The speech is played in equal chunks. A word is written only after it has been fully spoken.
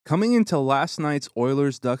Coming into last night's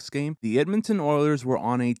Oilers-Ducks game, the Edmonton Oilers were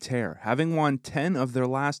on a tear, having won 10 of their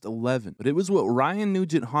last 11. But it was what Ryan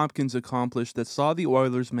Nugent-Hopkins accomplished that saw the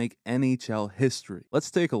Oilers make NHL history. Let's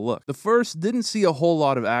take a look. The first didn't see a whole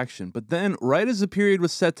lot of action, but then, right as the period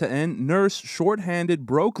was set to end, Nurse, shorthanded,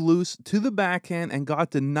 broke loose to the backhand and got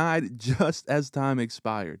denied just as time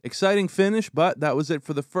expired. Exciting finish, but that was it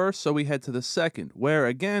for the first, so we head to the second, where,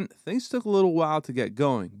 again, things took a little while to get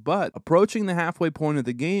going. But, approaching the halfway point of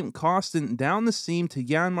the game, Kostin down the seam to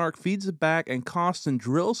Janmark, feeds it back, and Kostin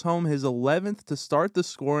drills home his 11th to start the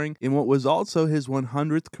scoring in what was also his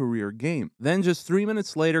 100th career game. Then just 3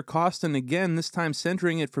 minutes later, Kostin again, this time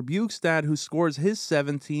centering it for Bjugstad, who scores his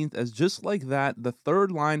 17th, as just like that, the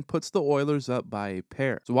third line puts the Oilers up by a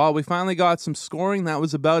pair. So while we finally got some scoring, that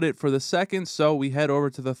was about it for the second, so we head over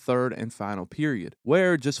to the third and final period,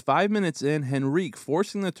 where just 5 minutes in, Henrique,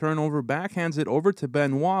 forcing the turnover, backhands it over to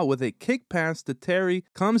Benoit with a kick pass to Terry,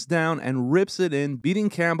 comes down and rips it in, beating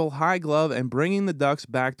Campbell high glove and bringing the Ducks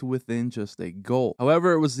back to within just a goal.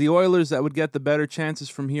 However, it was the Oilers that would get the better chances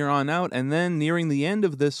from here on out, and then nearing the end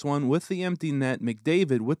of this one with the empty net,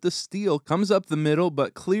 McDavid with the steal comes up the middle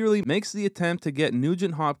but clearly makes the attempt to get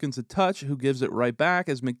Nugent-Hopkins a touch, who gives it right back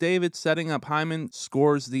as McDavid, setting up Hyman,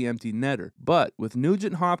 scores the empty netter. But with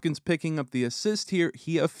Nugent-Hopkins picking up the assist here,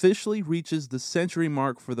 he officially reaches the century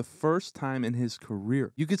mark for the first time in his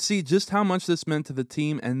career. You could see just how much this meant to the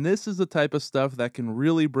team, and this is the type of stuff that can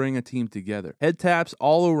really bring a team together. Head taps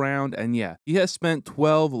all around, and yeah, he has spent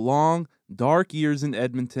 12 long, dark years in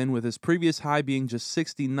Edmonton, with his previous high being just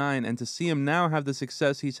 69, and to see him now have the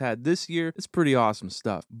success he's had this year, it's pretty awesome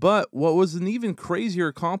stuff. But what was an even crazier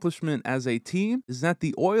accomplishment as a team is that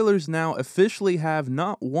the Oilers now officially have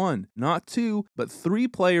not one, not two, but three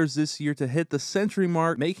players this year to hit the century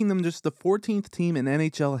mark, making them just the 14th team in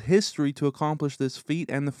NHL history to accomplish this feat,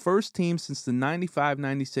 and the first team since the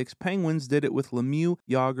 95-96 Penguins did it with Lemieux,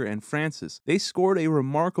 Jagr, and Francis. They scored a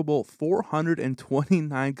remarkable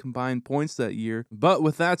 429 combined points that year. But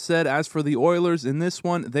with that said, as for the Oilers in this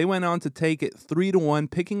one, they went on to take it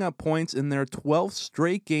 3-1, picking up points in their 12th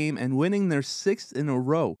straight game and winning their 6th in a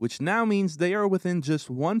row, which now means they are within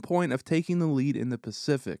just 1 point of taking the lead in the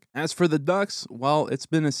Pacific. As for the Ducks, well, it's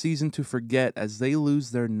been a season to forget as they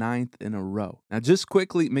lose their 9th in a row. Now just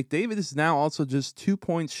quickly, McDavid is now also just 2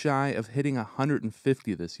 points shy of hitting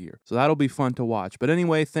 150 this year, so that'll be fun to watch. But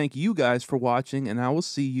anyway, thank you guys for watching, and I will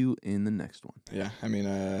see you in the next one. Yeah, I mean,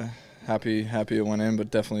 happy it went in,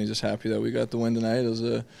 but definitely just happy that we got the win tonight. It was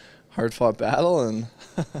a hard-fought battle, and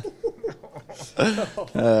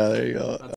there you go.